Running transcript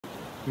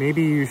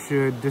maybe you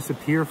should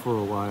disappear for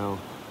a while.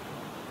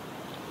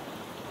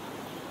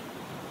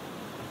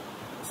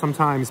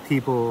 Sometimes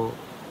people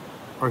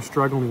are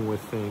struggling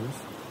with things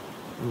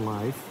in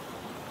life,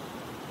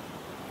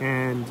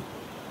 and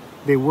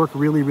they work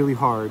really, really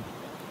hard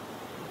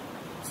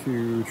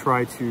to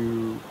try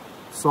to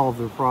solve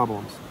their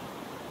problems.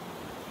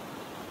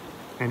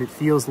 And it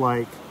feels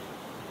like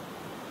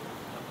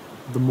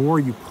the more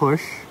you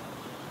push,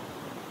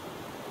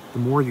 the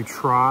more you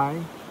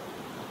try,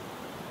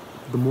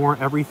 the more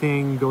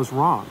everything goes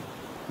wrong.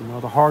 You know,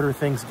 the harder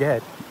things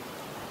get.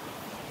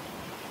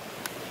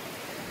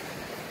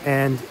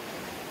 And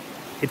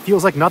it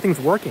feels like nothing's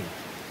working.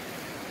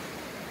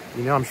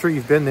 You know, I'm sure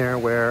you've been there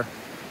where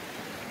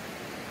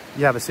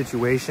you have a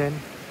situation.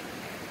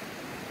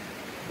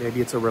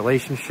 Maybe it's a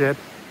relationship.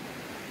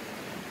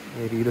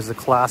 Maybe there's a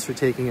class you're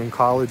taking in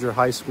college or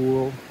high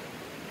school.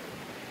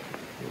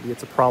 Maybe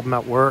it's a problem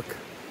at work.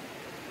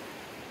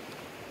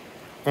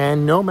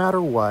 And no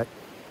matter what,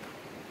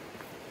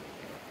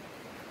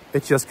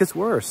 it just gets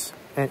worse.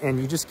 And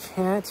you just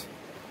can't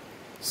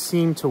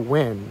seem to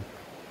win.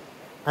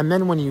 And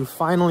then when you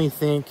finally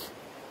think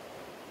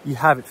you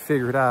have it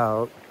figured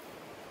out,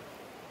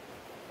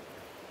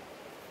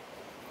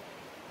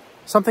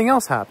 something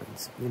else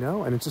happens, you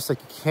know? And it's just like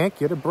you can't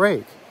get a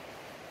break.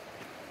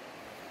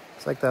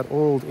 It's like that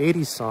old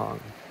 80s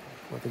song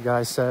where the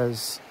guy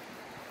says,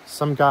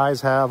 some guys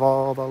have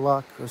all the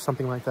luck or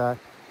something like that,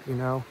 you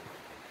know?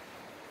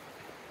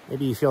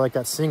 Maybe you feel like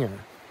that singer.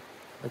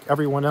 Like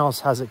everyone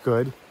else has it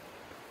good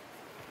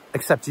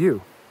except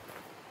you.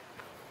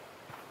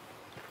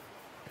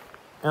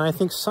 And I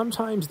think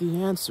sometimes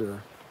the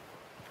answer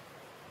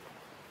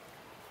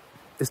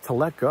is to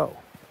let go,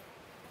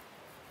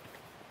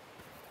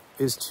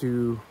 is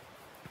to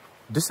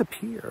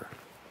disappear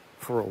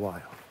for a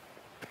while.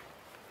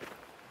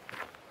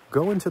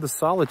 Go into the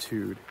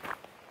solitude,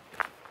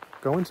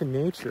 go into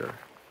nature,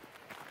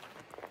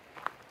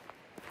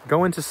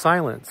 go into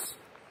silence,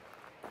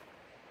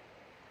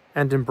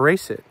 and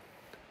embrace it.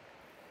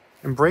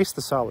 Embrace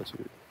the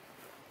solitude.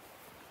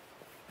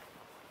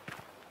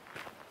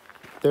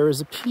 There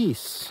is a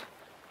peace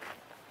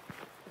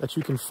that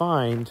you can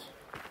find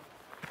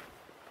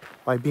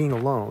by being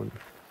alone.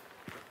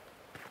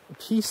 A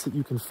peace that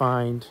you can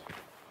find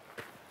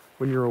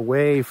when you're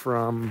away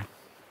from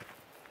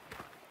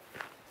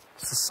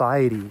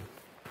society,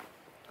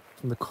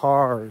 from the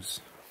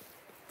cars,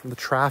 from the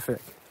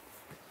traffic,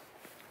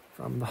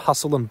 from the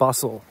hustle and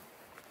bustle,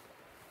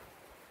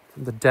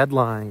 from the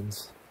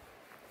deadlines,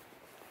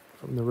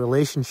 from the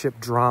relationship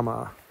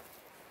drama,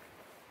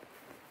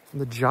 from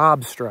the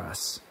job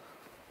stress.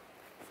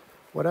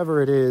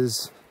 Whatever it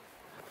is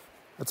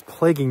that's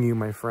plaguing you,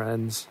 my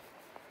friends,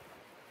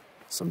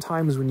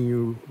 sometimes when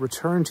you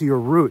return to your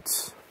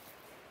roots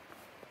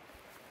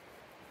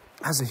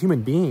as a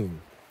human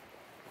being,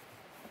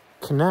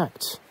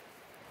 connect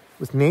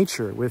with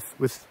nature,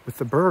 with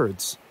the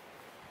birds,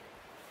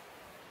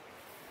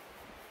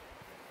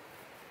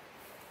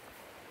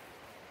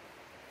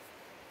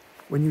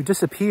 when you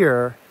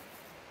disappear,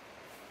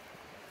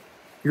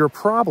 your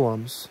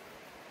problems,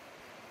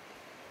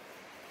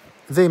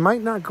 they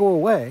might not go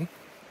away,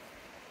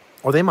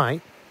 or they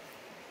might,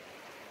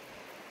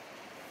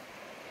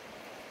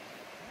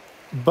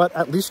 but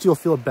at least you'll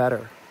feel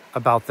better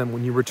about them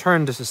when you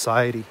return to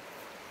society,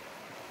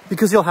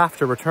 because you'll have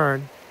to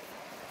return.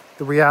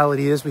 The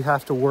reality is we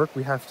have to work,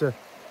 we have to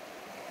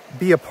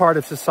be a part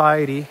of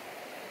society.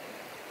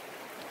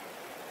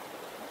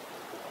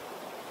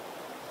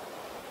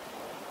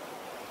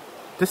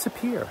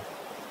 Disappear.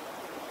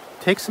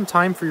 Take some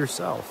time for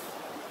yourself.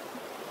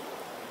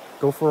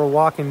 Go for a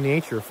walk in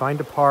nature. Find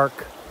a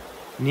park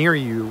near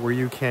you where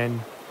you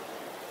can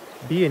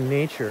be in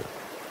nature.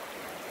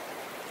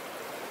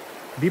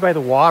 Be by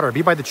the water,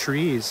 be by the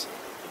trees.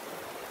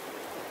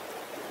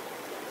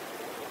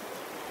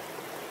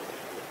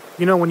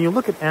 You know, when you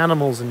look at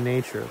animals in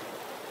nature,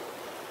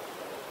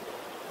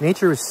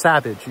 nature is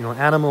savage. You know,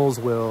 animals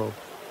will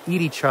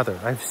eat each other.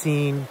 I've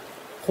seen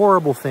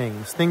horrible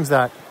things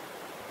that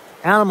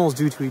animals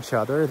do to each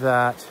other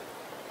that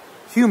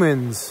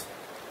humans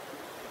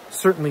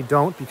certainly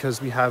don't,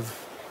 because we have,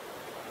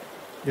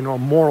 you know, a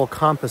moral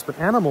compass, but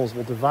animals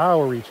will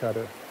devour each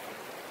other.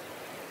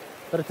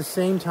 But at the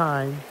same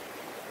time,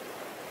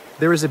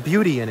 there is a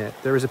beauty in it.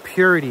 There is a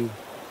purity,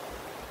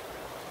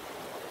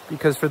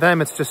 because for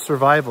them, it's just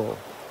survival.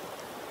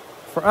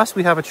 For us,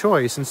 we have a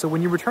choice. And so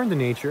when you return to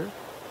nature,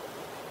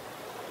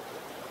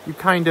 you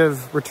kind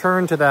of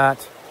return to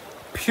that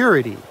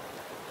purity.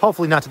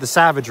 Hopefully not to the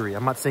savagery.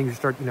 I'm not saying you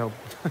start, you know,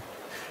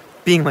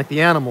 being like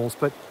the animals,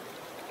 but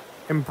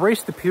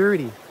embrace the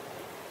purity.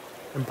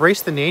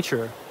 Embrace the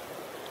nature.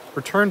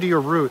 Return to your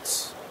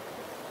roots.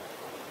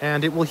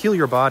 And it will heal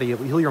your body. It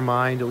will heal your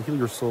mind. It will heal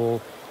your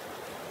soul.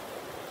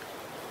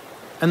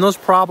 And those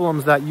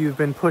problems that you've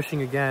been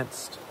pushing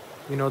against,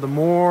 you know, the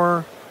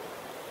more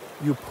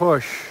you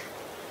push,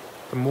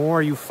 the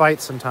more you fight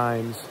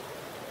sometimes.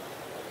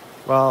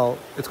 Well,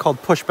 it's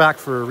called pushback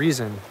for a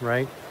reason,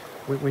 right?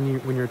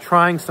 When you're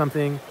trying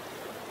something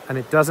and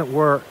it doesn't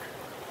work,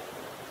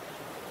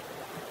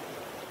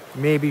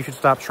 maybe you should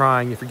stop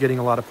trying if you're getting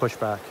a lot of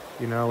pushback.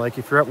 You know, like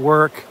if you're at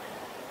work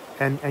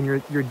and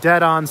you're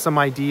dead on some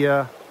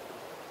idea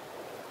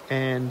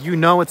and you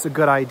know it's a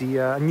good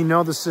idea and you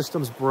know the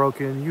system's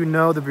broken, you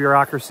know the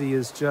bureaucracy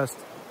is just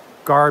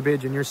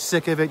garbage and you're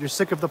sick of it, you're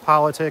sick of the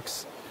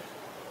politics,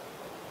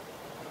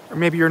 or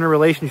maybe you're in a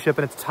relationship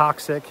and it's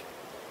toxic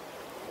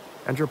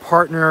and your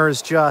partner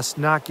is just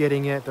not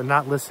getting it, they're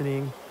not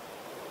listening.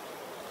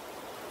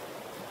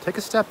 Take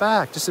a step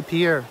back,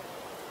 disappear.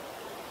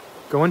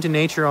 Go into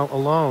nature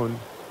alone.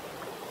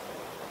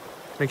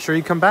 Make sure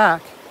you come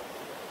back.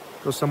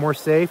 Go somewhere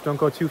safe, don't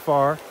go too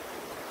far.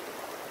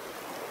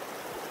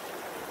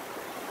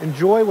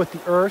 Enjoy what the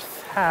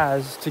earth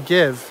has to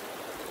give.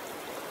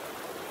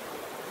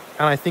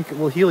 And I think it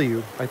will heal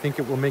you. I think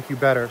it will make you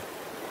better.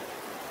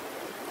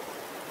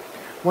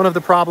 One of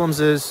the problems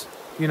is,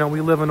 you know, we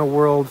live in a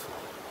world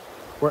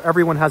where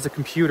everyone has a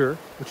computer,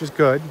 which is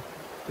good.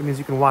 It means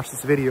you can watch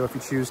this video if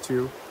you choose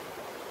to.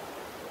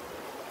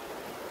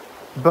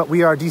 But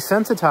we are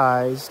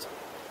desensitized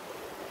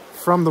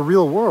from the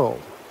real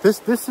world.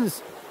 This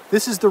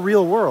is the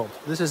real world.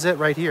 This is it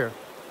right here.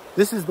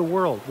 This is the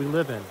world we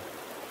live in,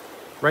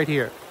 right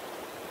here.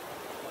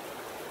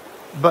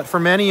 But for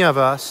many of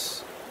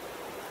us,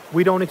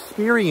 we don't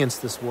experience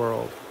this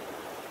world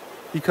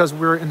because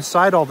we're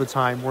inside all the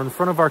time. We're in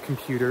front of our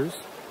computers.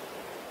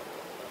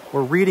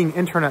 We're reading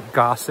internet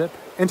gossip,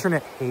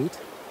 internet hate,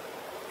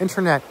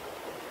 internet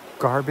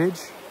garbage,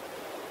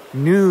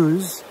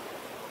 news.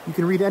 You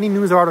can read any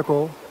news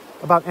article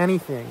about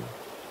anything,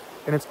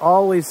 and it's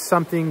always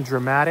something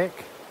dramatic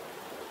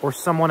or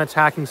someone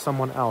attacking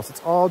someone else.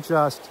 It's all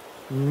just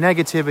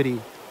negativity,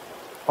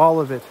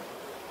 all of it.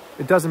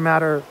 It doesn't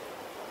matter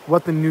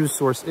what the news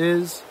source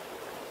is.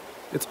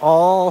 It's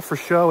all for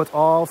show. It's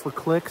all for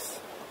clicks.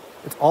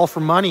 It's all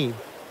for money,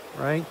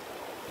 right?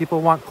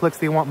 People want clicks.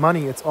 They want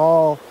money. It's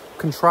all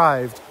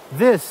contrived.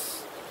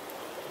 This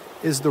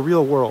is the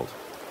real world.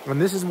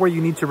 And this is where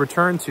you need to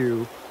return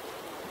to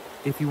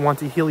if you want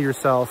to heal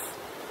yourself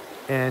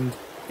and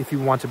if you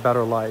want a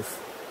better life.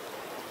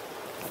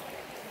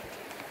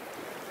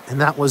 And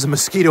that was a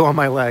mosquito on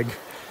my leg.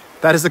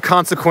 That is a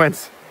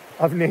consequence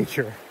of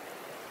nature.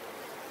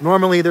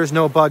 Normally there's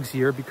no bugs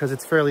here because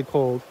it's fairly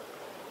cold.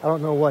 I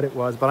don't know what it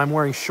was, but I'm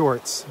wearing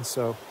shorts. And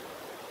so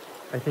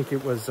I think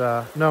it was,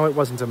 no, it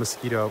wasn't a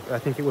mosquito. I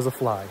think it was a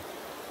fly,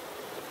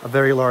 a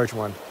very large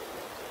one.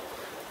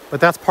 But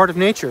that's part of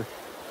nature.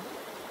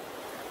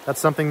 That's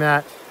something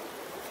that,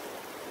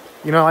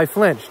 you know, I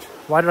flinched.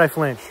 Why did I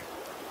flinch?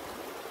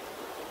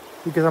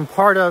 Because I'm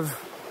part of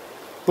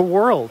the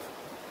world,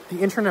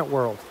 the internet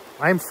world.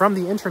 I am from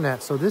the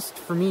internet, so this,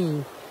 for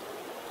me,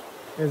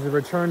 is a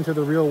return to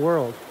the real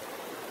world.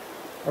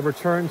 A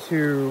return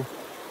to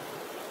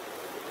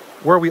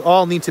where we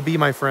all need to be,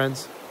 my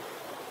friends.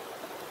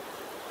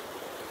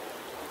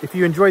 If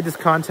you enjoyed this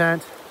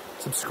content,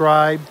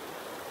 subscribe,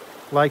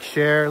 like,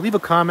 share, leave a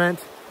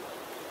comment.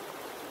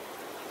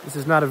 This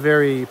is not a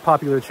very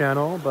popular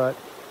channel, but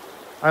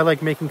I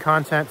like making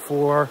content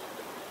for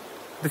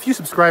the few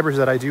subscribers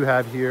that I do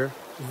have here.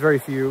 There's very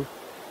few.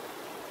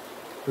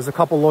 There's a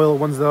couple loyal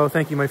ones though.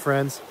 Thank you, my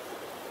friends.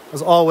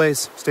 As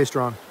always, stay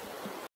strong.